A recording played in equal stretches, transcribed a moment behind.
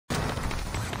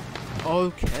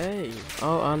Okay.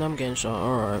 Oh, and I'm getting shot.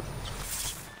 Alright.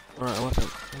 Alright, weapon.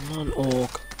 Come on,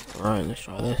 orc. Alright, let's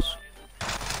try this.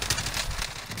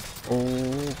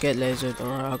 Oh, get lasered.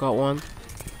 Alright, I got one.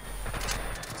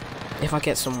 If I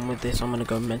get someone with this, I'm gonna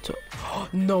go mental.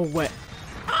 No way.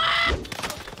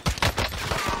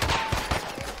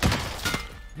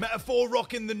 Metaphor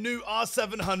rocking the new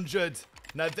R700.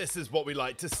 Now this is what we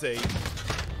like to see.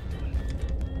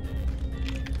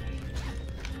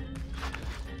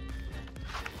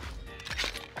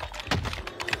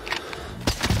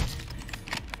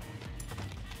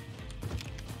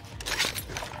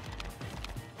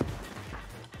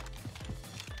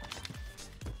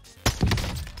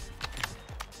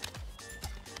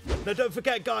 Now don't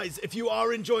forget guys, if you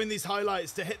are enjoying these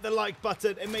highlights, to hit the like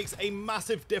button. It makes a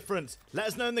massive difference. Let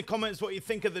us know in the comments what you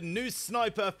think of the new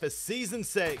sniper for Season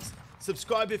 6.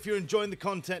 Subscribe if you're enjoying the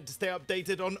content to stay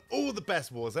updated on all the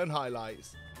best Warzone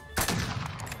highlights.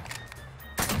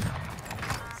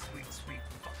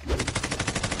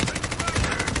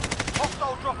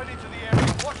 Hostile dropping into the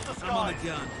area. Watch the sky. I'm on the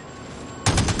gun.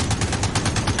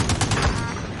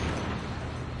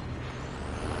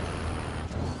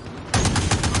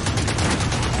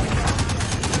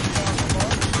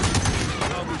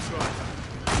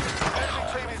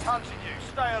 Hunting you.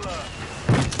 Stay alert.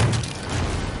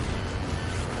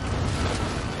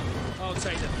 I'll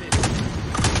take the piss.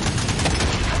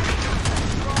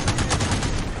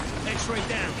 X-ray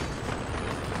down.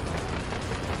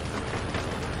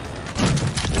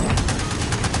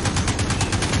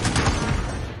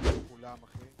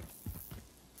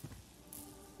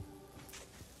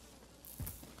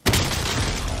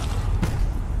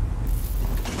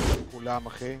 כולם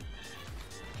אחי.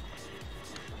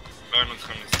 לא היינו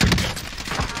צריכים להסתכל.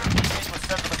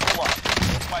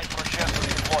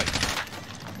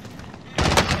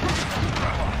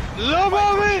 לא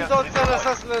מאמין! אתה רוצה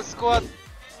לסס לסקואט.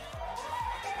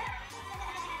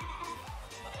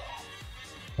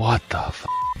 What the f***?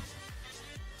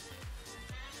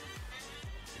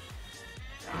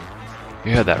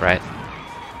 You heard that right?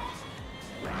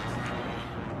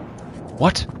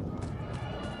 What?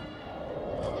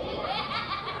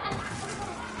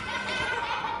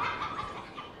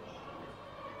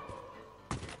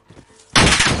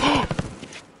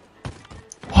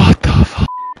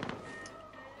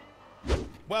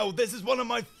 Well, this is one of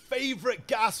my favorite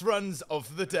gas runs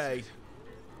of the day.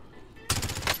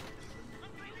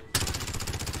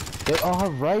 They all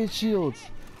have riot shields.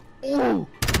 Oh!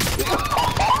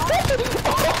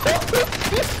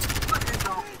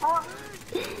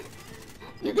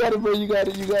 You got it, bro. You got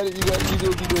it. You got it. You got it. You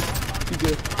good. You good. You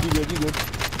good. You good. You good.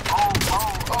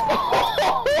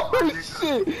 Holy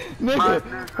shit, nigga!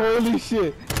 Holy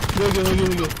shit,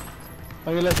 nigga!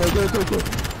 Okay, let's go.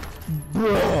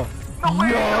 Bro.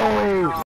 No!